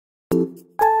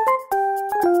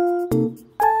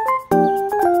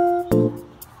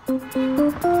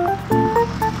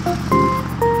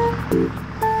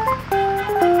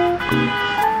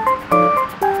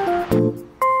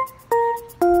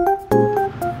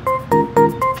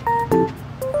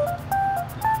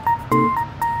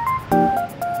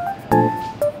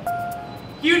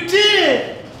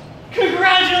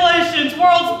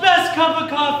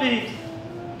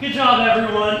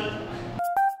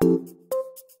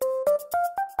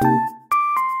Oh,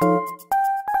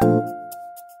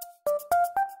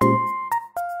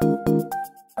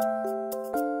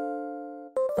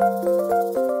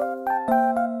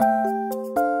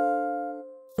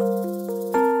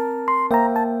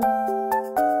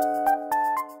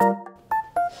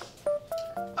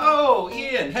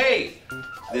 Ian, hey!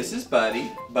 This is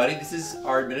Buddy. Buddy, this is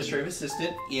our administrative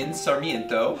assistant in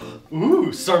Sarmiento.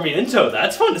 Ooh, Sarmiento,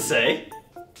 that's fun to say.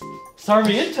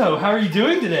 Sarmiento, how are you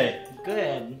doing today?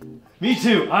 Good. Me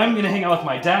too. I'm gonna hang out with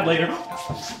my dad later.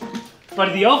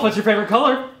 Buddy the Elf, what's your favorite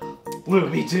color? Blue,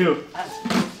 me too.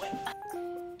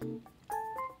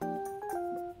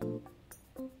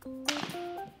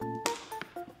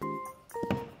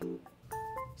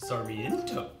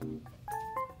 Sarmiento.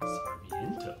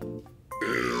 Sarmiento.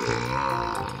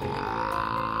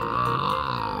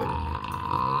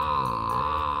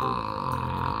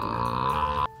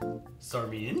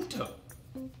 Sarmiento.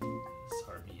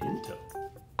 Sarmiento.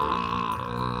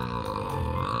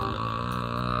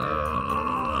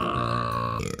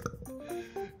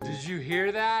 Did you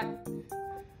hear that?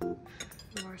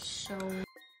 You are so...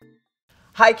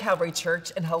 Hi, Calvary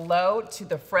Church, and hello to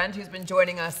the friend who's been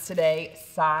joining us today,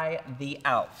 Cy the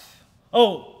Elf.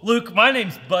 Oh, Luke, my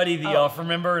name's Buddy the Elf,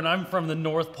 remember? And I'm from the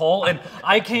North Pole. And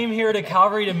I came here to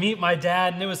Calvary to meet my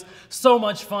dad, and it was so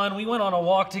much fun. We went on a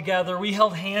walk together, we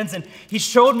held hands, and he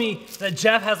showed me that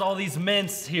Jeff has all these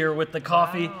mints here with the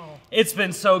coffee. Wow. It's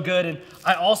been so good. And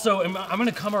I also I'm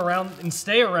gonna come around and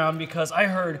stay around because I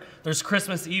heard there's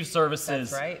Christmas Eve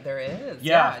services. That's right, there is.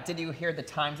 Yeah. Did you hear the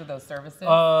times of those services?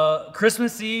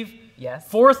 Christmas Eve, Yes.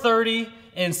 4:30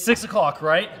 and 6 o'clock,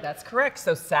 right? That's correct.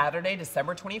 So Saturday,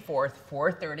 December 24th,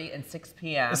 4:30 and 6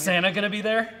 p.m. Is Santa gonna be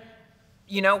there?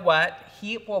 You know what?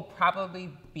 He will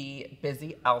probably be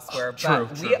busy elsewhere, True,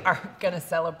 but true. we are going to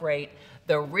celebrate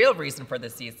the real reason for the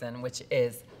season, which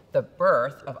is the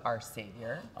birth of our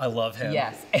Savior. I love him.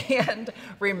 Yes, and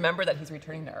remember that he's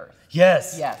returning to earth.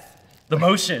 Yes. Yes. The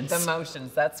motions. The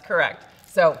motions, that's correct.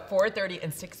 So 4:30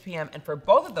 and 6 p.m. And for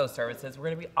both of those services, we're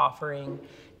going to be offering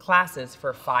classes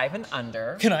for 5 and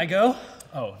under. Can I go?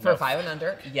 Oh, For no. 5 and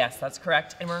under, yes, that's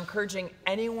correct. And we're encouraging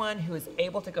anyone who is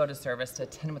able to go to service to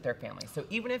attend with their family. So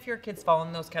even if your kids fall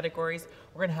in those categories,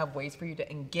 we're gonna have ways for you to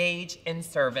engage in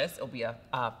service. It'll be a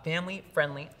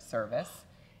family-friendly service.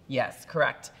 Yes,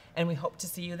 correct. And we hope to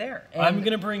see you there. And I'm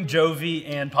gonna bring Jovi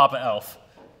and Papa Elf.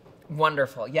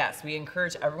 wonderful, yes. We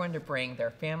encourage everyone to bring their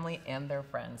family and their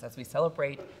friends as we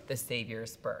celebrate the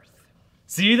Savior's birth.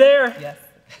 See you there. Yes.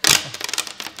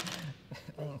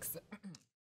 Thanks.